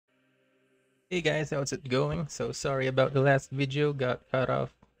Hey guys, how's it going? So sorry about the last video, got cut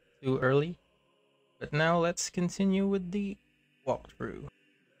off too early. But now let's continue with the walkthrough.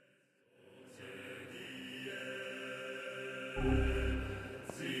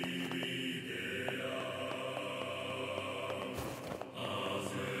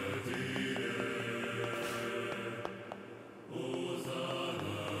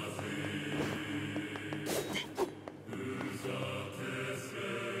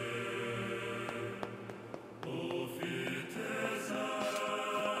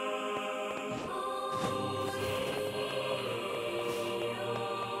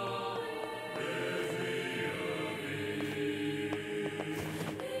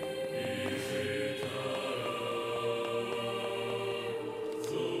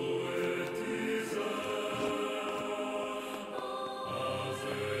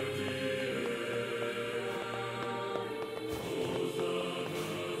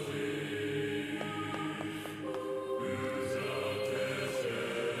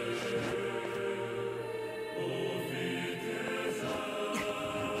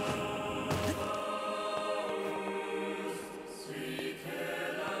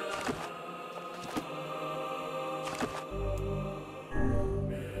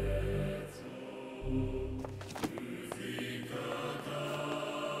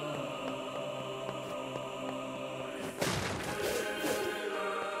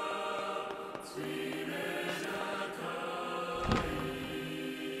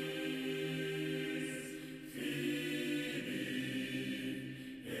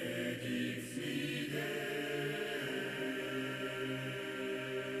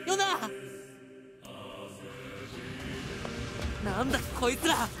なんだこいつ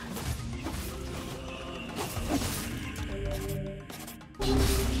ら。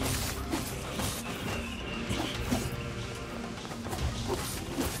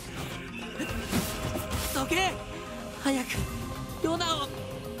どけ、早くヨナを。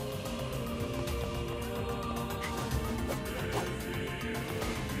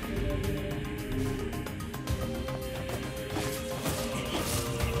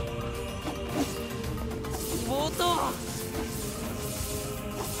妹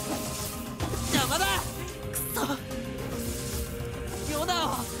邪魔だ。くそ、ヨナを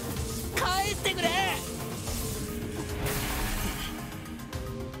返してくれ。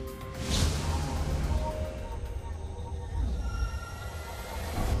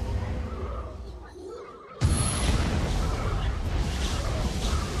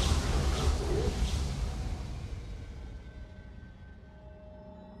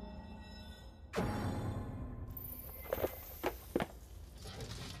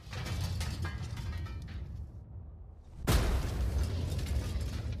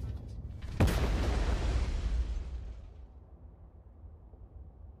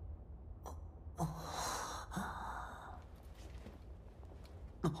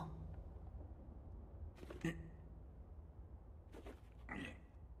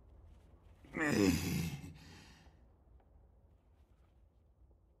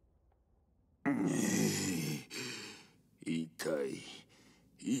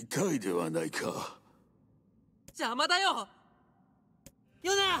痛いではないか。邪魔だよ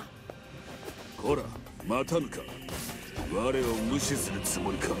ヨナ。こら待たぬか。我を無視するつ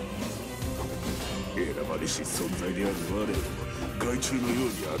もりか。選ばれし存在である我を害虫のよう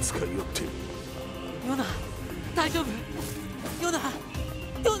に扱いよって。ヨナ大丈夫。ヨナ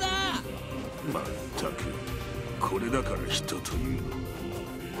ヨナ。まったくこれだから人というの。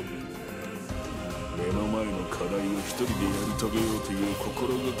目の前の課題を一人でやり遂げようという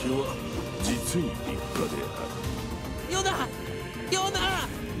心がけは実に立派である。ヨナヨナ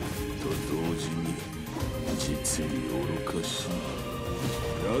と同時に実に愚かしい。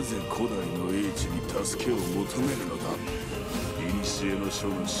なぜ古代の英知に助けを求めるのだ。古の書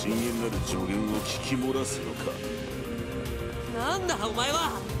の深淵なる助言を聞き漏らすのか。なんだお前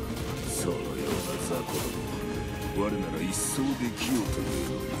は。そのような雑魚ども我なら一層できようという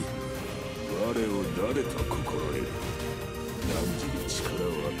のに。我を誰と心得る。汝に力を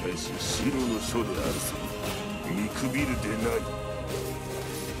与えし白の書であるぞ。見くびるでない。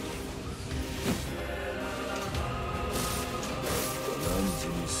汝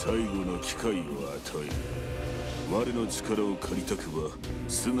に最後の機会を与える。我の力を借りたくば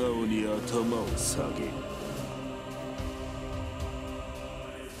素直に頭を下げる。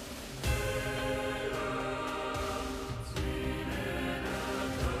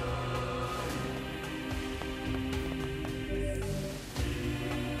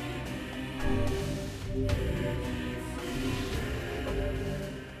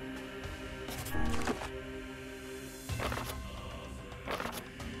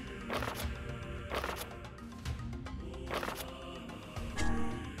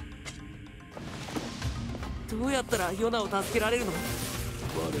どうやったらヨナを助けられるの？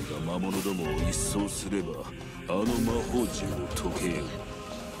我が魔物どもを一掃すればあの魔法陣を解けよう。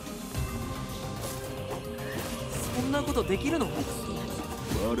そんなことできるの？我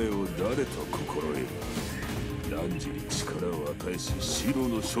を誰と心得る。汝に力を与えし白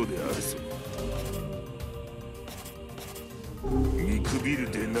の書であるぞ。見くび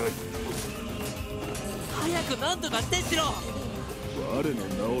るでない。早く何とかしてしろ。我の名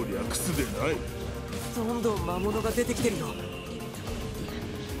を略すでない。どんどん魔物が出てきてるよ。我に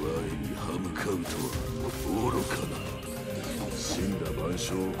歯向かうとは愚かな。死んだ万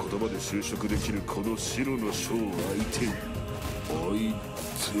象を言葉で修飾できるこの白の書を相手に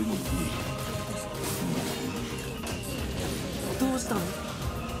どうしたの？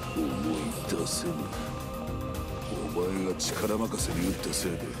思い出せぬ。お前が力任せに打ったせ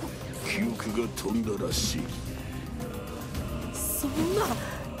いで記憶が飛んだらしい。そんな。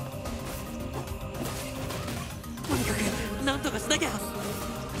とにかく何とかしなきゃ。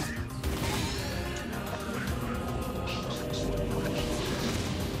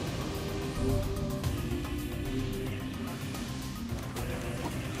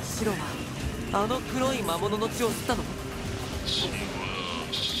シロはあの黒い魔物の血を吸ったの？血は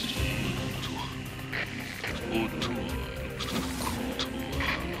音は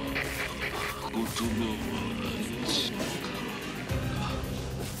言葉は血。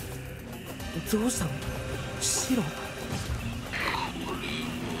どうしたのシロ？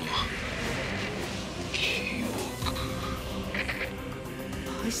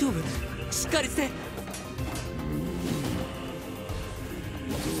大丈夫？しっかりして。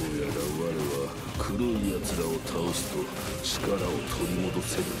黒い奴らを倒すと力を取り戻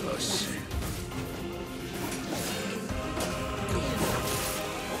せるらしい。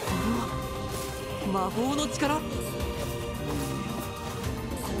魔法の力？こ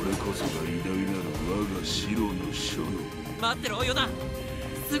れこそが偉大なる我が白の書の。待ってろヨナ、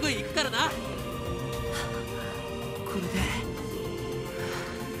すぐ行くからな。これで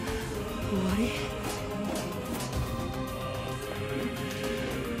終わり？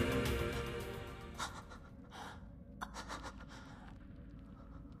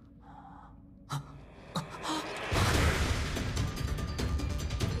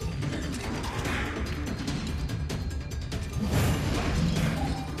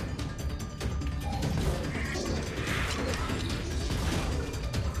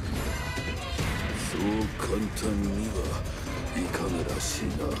簡単にはいかぬらしい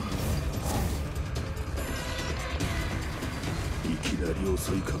な。いきなり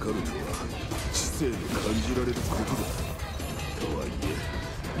襲いかかるとは知性の感じられることだ。とはいえ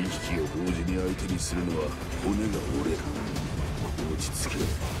2匹を同時に相手にするのは骨が折れる。落ち着け。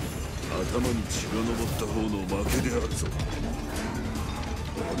頭に血が上った方の負けであるぞ。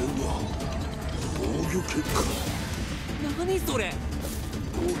あれは防御結界。何それ？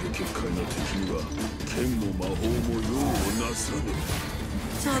防御結界の敵には剣も魔法も用をなさぬ。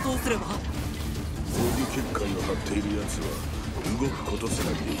じゃあどうすれば？防御結界を張っている奴は動くことす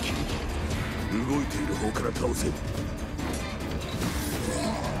らできる。動いている方から倒せ。ま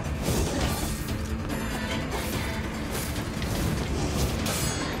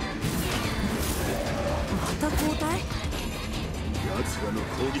た交代？奴らの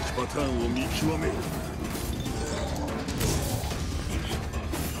攻撃パターンを見極める。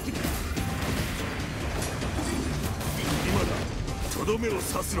とどめを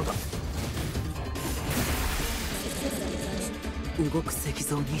刺すのだ。動く石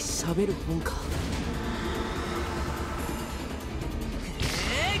像に喋る本か。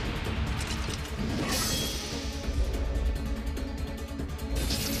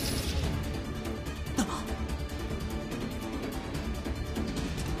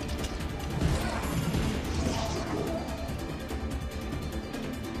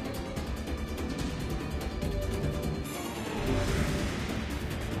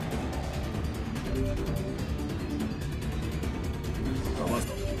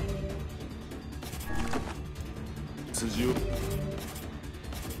筋を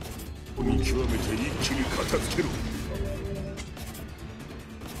見極めて一気に片付けろ。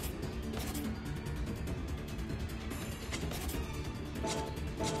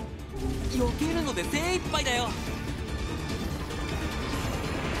避けるので精一杯だよ。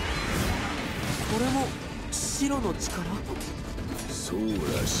これも白の力？そうら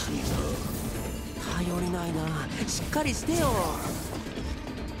しいな。頼りないな。しっかりしてよ。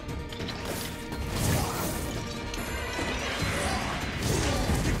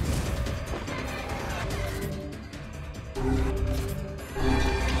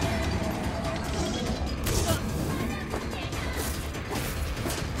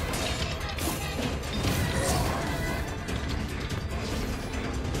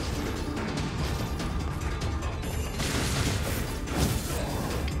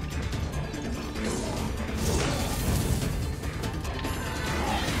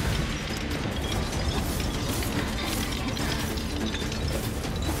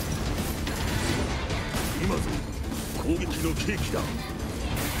時のケーキだ。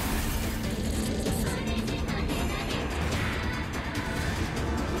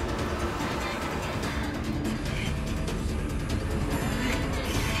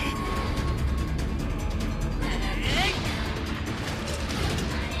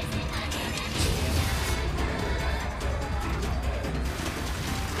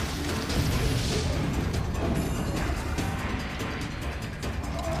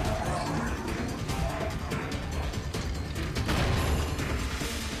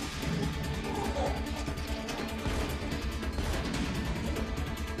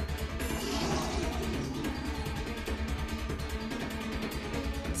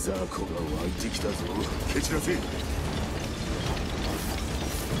雑魚が湧いてきたぞ。蹴散らせ。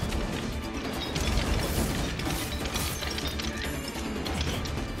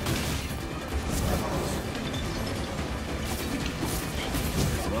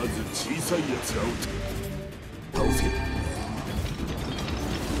まず小さいやつらを倒せ。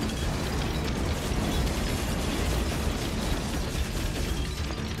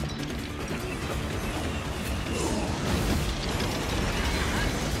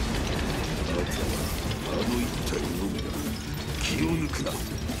気を抜くな。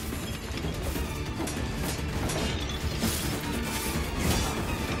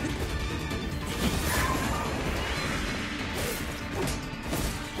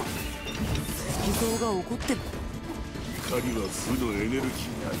石像が怒ってる。光は負のエネルギーに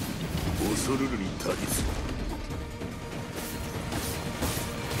あり、恐るるに足りず。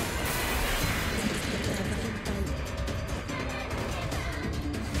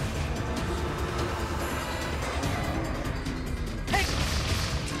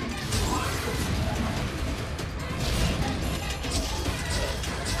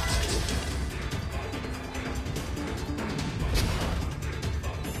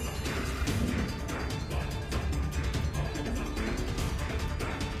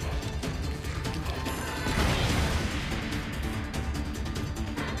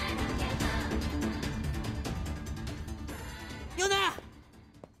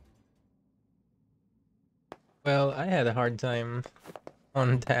Well, I had a hard time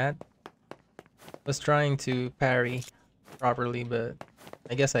on that. Was trying to parry properly, but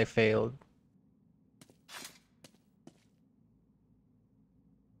I guess I failed.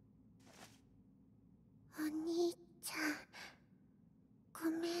 お兄ちゃん、ご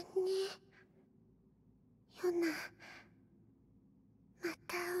めんね。ヨナ、ま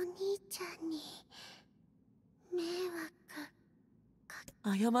たお兄ちゃんに迷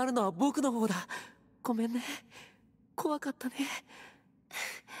惑。謝るのは僕の方だ。ごめんね。怖かったね。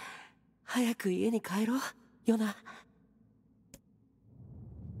早く家に帰ろう、ヨナ。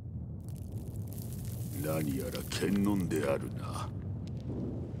何やら検問であるな。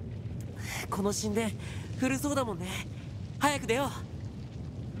この神殿古そうだもんね。早く出よう。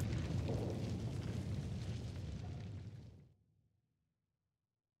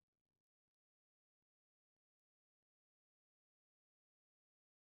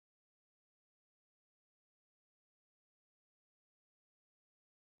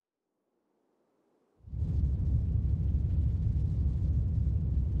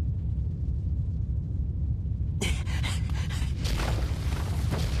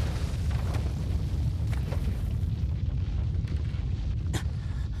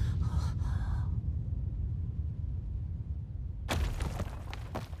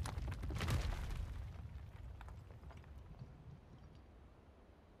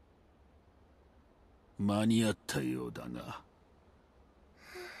間に合ったようだな。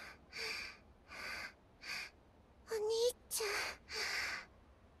お兄ちゃん、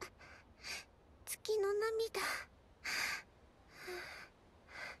月の涙な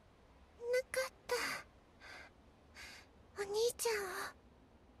かった。お兄ちゃんを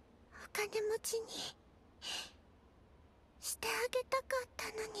お金持ちにしてあげたかった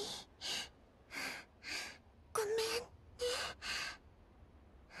のに。ごめんね。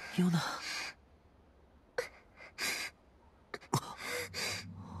ヨナ。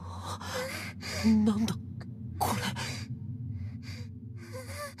なんだこれ。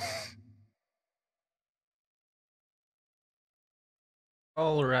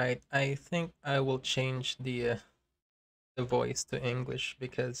All right, I think I will change the voice to English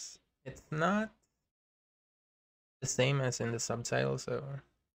because it's not the same as in the subtitle. So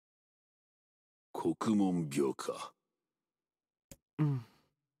国門病か。うん。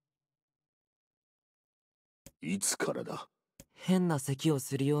いつからだ。変な咳を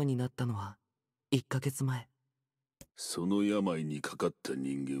するようになったのは1ヶ月前。その病にかかった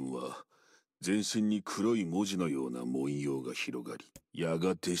人間は全身に黒い文字のような文様が広がり、や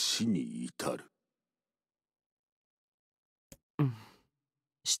がて死に至る。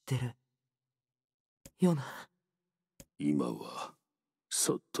知ってる。よな。今は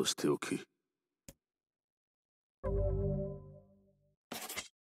そっとしておけ。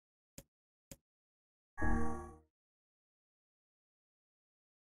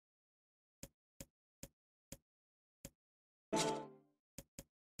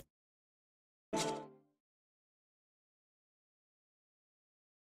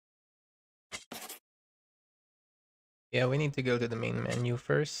Yeah, we need to go to the main menu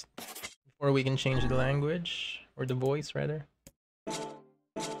first before we can change the language, or the voice rather.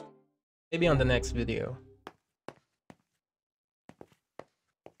 Maybe on the next video.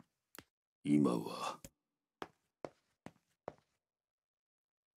 今は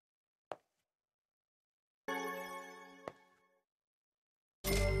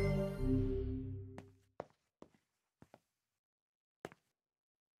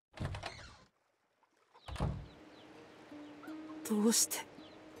どうして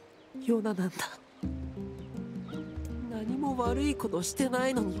ヨナなんだ。何も悪いことしてな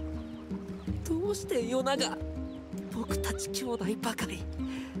いのに、どうしてヨナが。僕たち兄弟ばかり、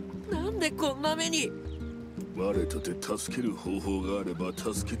なんでこんな目に。我とて助ける方法があれば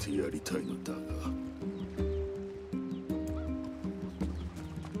助けてやりたいのだが。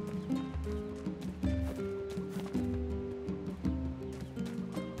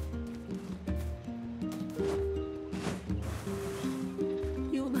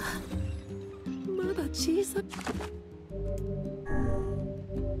ヨナ、まだ小さい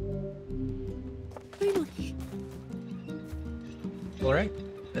のに。Alright,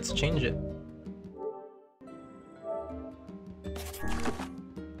 let's change it.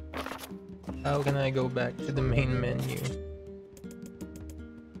 How can I go back to the main menu?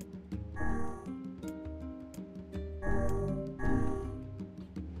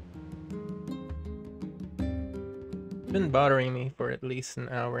 It's been bothering me for at least an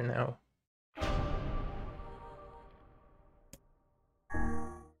hour now.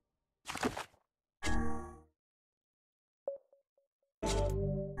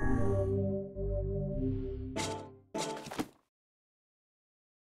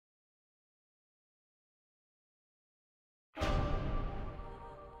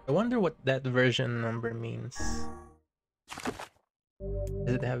 I wonder what that version number means.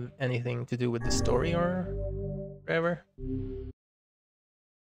 Does it have anything to do with the story or whatever?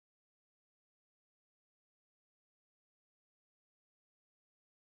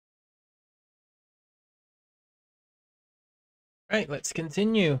 Right, let's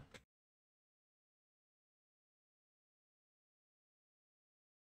continue.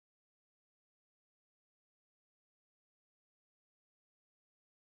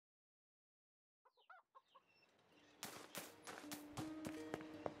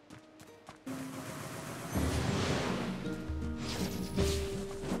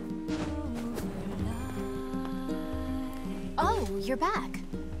 Oh, you're back.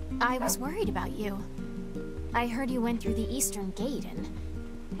 I was worried about you. I heard you went through the Eastern Gate and...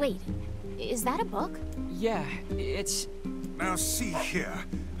 Wait, is that a book? Yeah, it's... Now see here,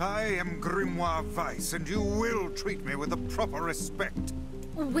 I am Grimoire Weiss, and you will treat me with the proper respect.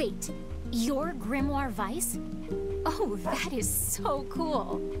 Wait, you're Grimoire Weiss? Oh, that is so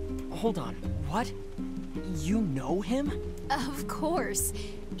cool. Hold on, what? You know him? Of course.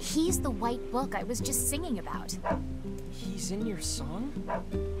 He's the white book I was just singing about. He's in your song?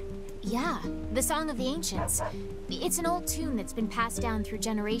 Yeah, the Song of the Ancients. It's an old tune that's been passed down through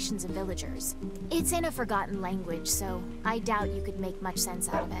generations of villagers. It's in a forgotten language, so I doubt you could make much sense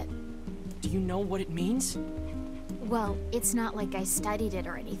out of it. Do you know what it means? Well, it's not like I studied it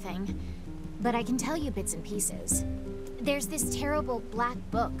or anything, but I can tell you bits and pieces. There's this terrible black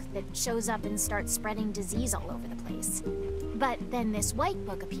book that shows up and starts spreading disease all over the place. But then this white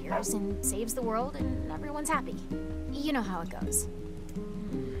book appears and saves the world and everyone's happy. You know how it goes.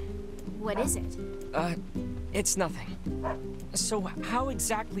 What is it? It's nothing. So how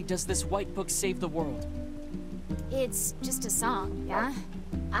exactly does this white book save the world? It's just a song, yeah?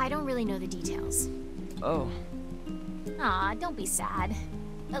 I don't really know the details. Oh. Aw, don't be sad.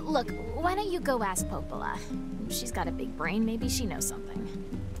 Look, why don't you go ask Popola? She's got a big brain, maybe she knows something.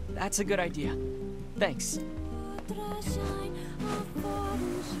 That's a good idea. Thanks.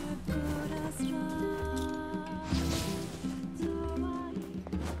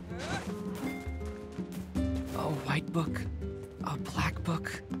 A white book, a black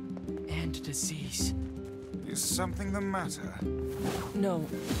book, and disease. Is something the matter? No,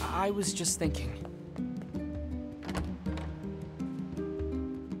 I was just thinking.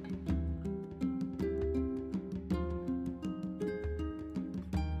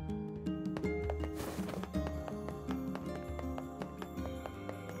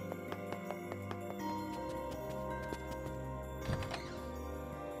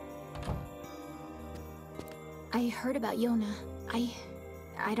 I heard about Yona.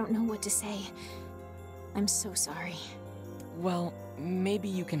 I don't know what to say. I'm so sorry. Well, maybe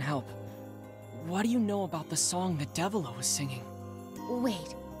you can help. What do you know about the song that Devila was singing?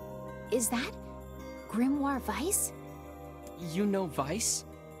 Wait, is that Grimoire Weiss? You know Weiss?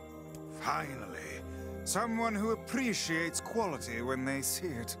 Finally, someone who appreciates quality when they see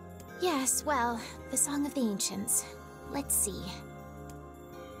it. Yes, well, the Song of the Ancients. Let's see.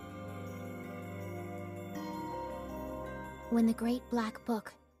 When the great black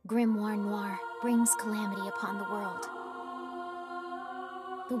book, Grimoire Noir, brings calamity upon the world,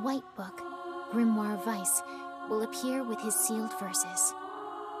 the white book, Grimoire Weiss, will appear with his sealed verses.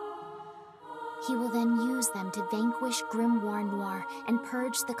 He will then use them to vanquish Grimoire Noir and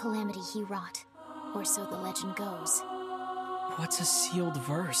purge the calamity he wrought, or so the legend goes. What's a sealed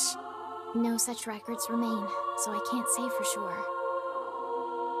verse? No such records remain, so I can't say for sure.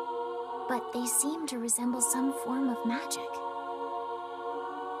 But they seem to resemble some form of magic.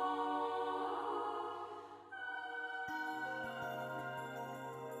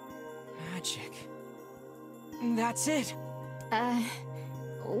 Magic. That's it!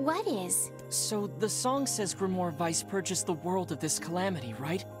 What is? So the song says Grimoire Weiss purchased the world of this calamity,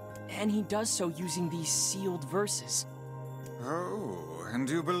 right? And he does so using these sealed verses. Oh, and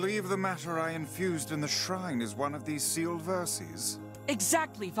you believe the matter I infused in the shrine is one of these sealed verses?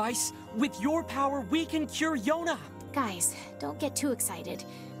 Exactly, Weiss! With your power, we can cure Yona! Guys, don't get too excited.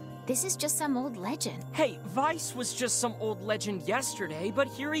 This is just some old legend. Hey, Weiss was just some old legend yesterday, but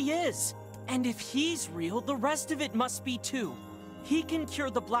here he is. And if he's real, the rest of it must be too. He can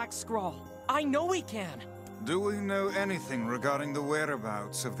cure the Black Scrawl. I know he can! Do we know anything regarding the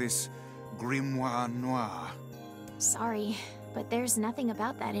whereabouts of this Grimoire Noir? Sorry, but there's nothing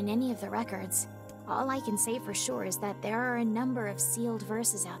about that in any of the records. All I can say for sure is that there are a number of sealed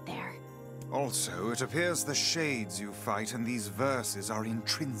verses out there. Also, it appears the shades you fight and these verses are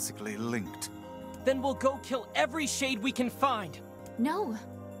intrinsically linked. Then we'll go kill every shade we can find! No,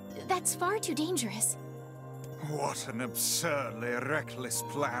 that's far too dangerous. What an absurdly reckless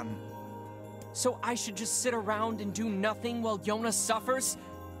plan. So I should just sit around and do nothing while Yona suffers?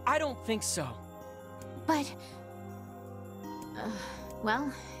 I don't think so. But...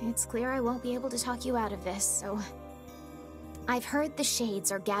 well, it's clear I won't be able to talk you out of this, so... I've heard the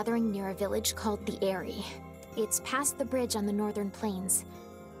Shades are gathering near a village called the Eyrie. It's past the bridge on the northern plains.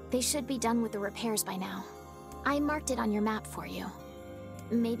 They should be done with the repairs by now. I marked it on your map for you.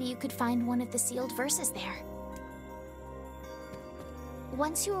 Maybe you could find one of the sealed verses there.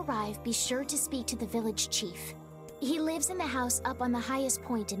 Once you arrive, be sure to speak to the village chief. He lives in the house up on the highest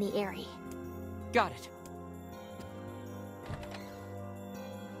point in the Eyrie. Got it.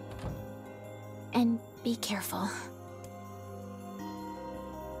 And be careful.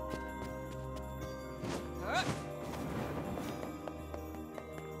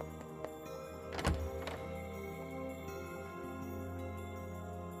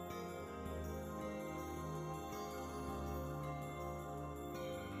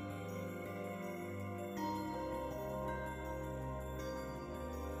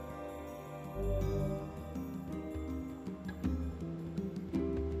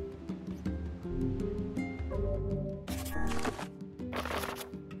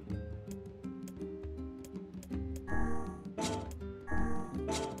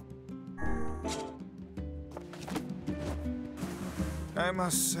 I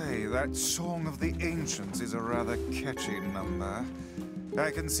must say, that Song of the Ancients is a rather catchy number.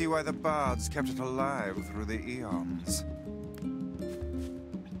 I can see why the bards kept it alive through the eons.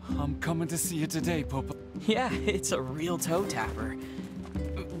 I'm coming to see you today, Papa. Yeah, it's a real toe tapper.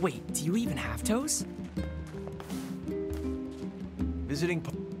 Wait, do you even have toes? Visiting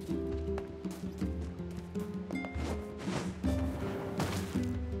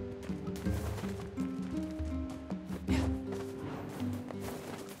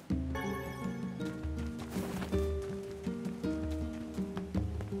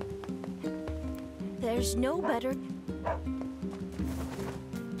There's no better...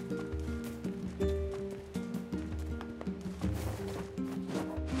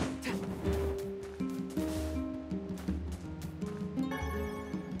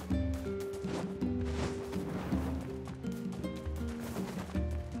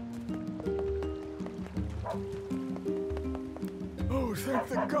 Oh, thank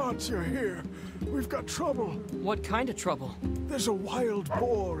the gods you're here. We've got trouble. What kind of trouble? There's a wild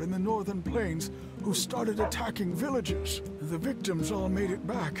boar in the northern plains who started attacking villages. The victims all made it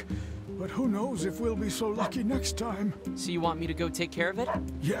back, but who knows if we'll be so lucky next time. So you want me to go take care of it?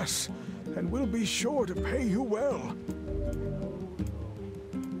 Yes, and we'll be sure to pay you well.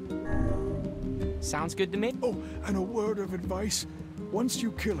 Sounds good to me. Oh, and a word of advice. Once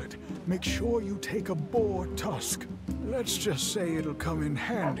you kill it, make sure you take a boar tusk. Let's just say it'll come in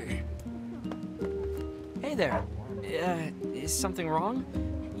handy. Hey there. Is something wrong?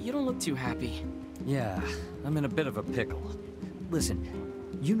 You don't look too happy. Yeah, I'm in a bit of a pickle. Listen,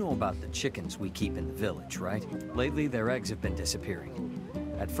 you know about the chickens we keep in the village, right? Lately, their eggs have been disappearing.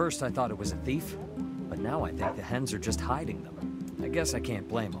 At first, I thought it was a thief, but now I think the hens are just hiding them. I guess I can't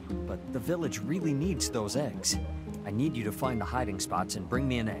blame them, but the village really needs those eggs. I need you to find the hiding spots and bring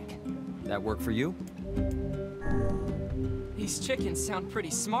me an egg. That work for you? These chickens sound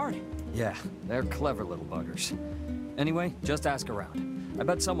pretty smart. Yeah, they're clever little buggers. Anyway, just ask around. I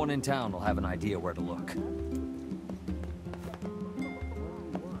bet someone in town will have an idea where to look.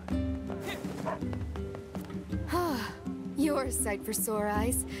 You're a sight for sore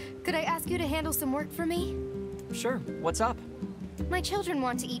eyes. Could I ask you to handle some work for me? Sure, what's up? My children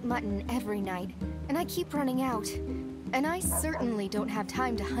want to eat mutton every night, and I keep running out. And I certainly don't have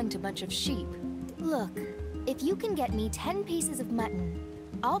time to hunt a bunch of sheep. Look, if you can get me 10 pieces of mutton,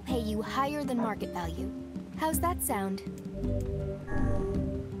 I'll pay you higher than market value. How's that sound?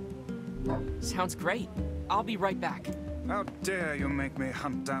 Sounds great. I'll be right back. How dare you make me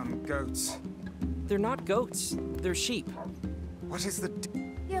hunt down goats? They're not goats, they're sheep. What is the...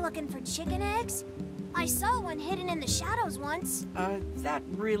 You're looking for chicken eggs? I saw one hidden in the shadows once. That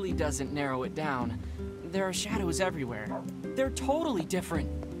really doesn't narrow it down. There are shadows everywhere. They're totally different.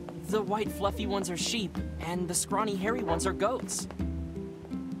 The white fluffy ones are sheep, and the scrawny hairy ones are goats.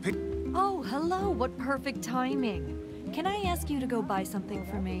 Oh, hello, what perfect timing. Can I ask you to go buy something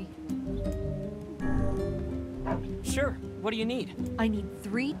for me? Sure, what do you need? I need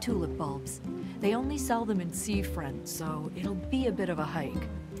 3 tulip bulbs. They only sell them in Seafriend, so it'll be a bit of a hike.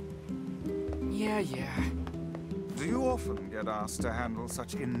 Yeah. Do you often get asked to handle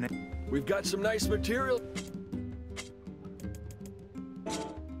such We've got some nice material.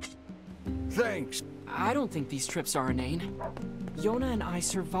 Thanks. I don't think these trips are inane. Yona and I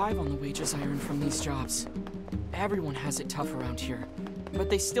survive on the wages I earn from these jobs. Everyone has it tough around here,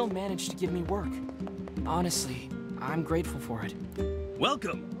 but they still manage to give me work. Honestly, I'm grateful for it.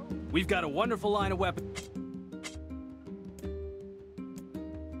 Welcome! We've got a wonderful line of weapons.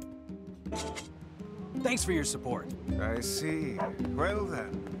 Thanks for your support. I see. Well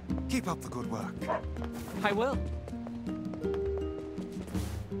then, keep up the good work. I will.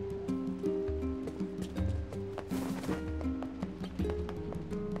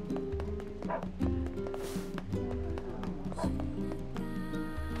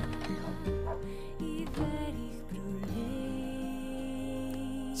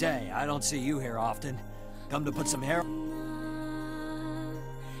 Say, I don't see you here often. Come to put some hair...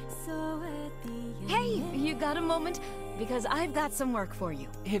 Hey, you got a moment? Because I've got some work for you.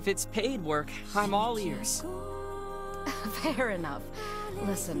 If it's paid work, I'm all ears. Fair enough.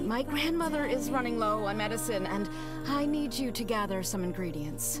 Listen, my grandmother is running low on medicine, and I need you to gather some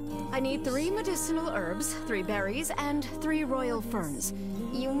ingredients. I need 3 medicinal herbs, 3 berries, and 3 royal ferns.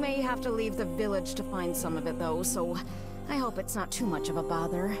 You may have to leave the village to find some of it, though, so I hope it's not too much of a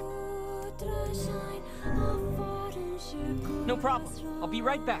bother. No problem. I'll be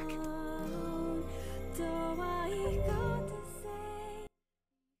right back.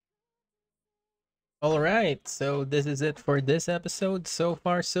 Alright, so this is it for this episode. So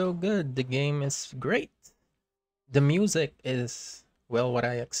far, so good. The game is great. The music is, well, what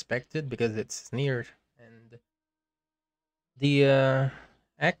I expected because it's NieR. And the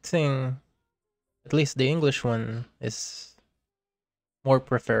acting, at least the English one, is more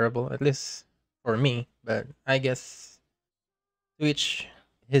preferable, at least for me. But I guess to each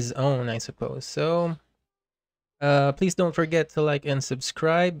his own, I suppose. So please don't forget to like and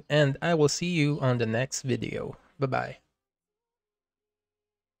subscribe, and I will see you on the next video. Bye-bye.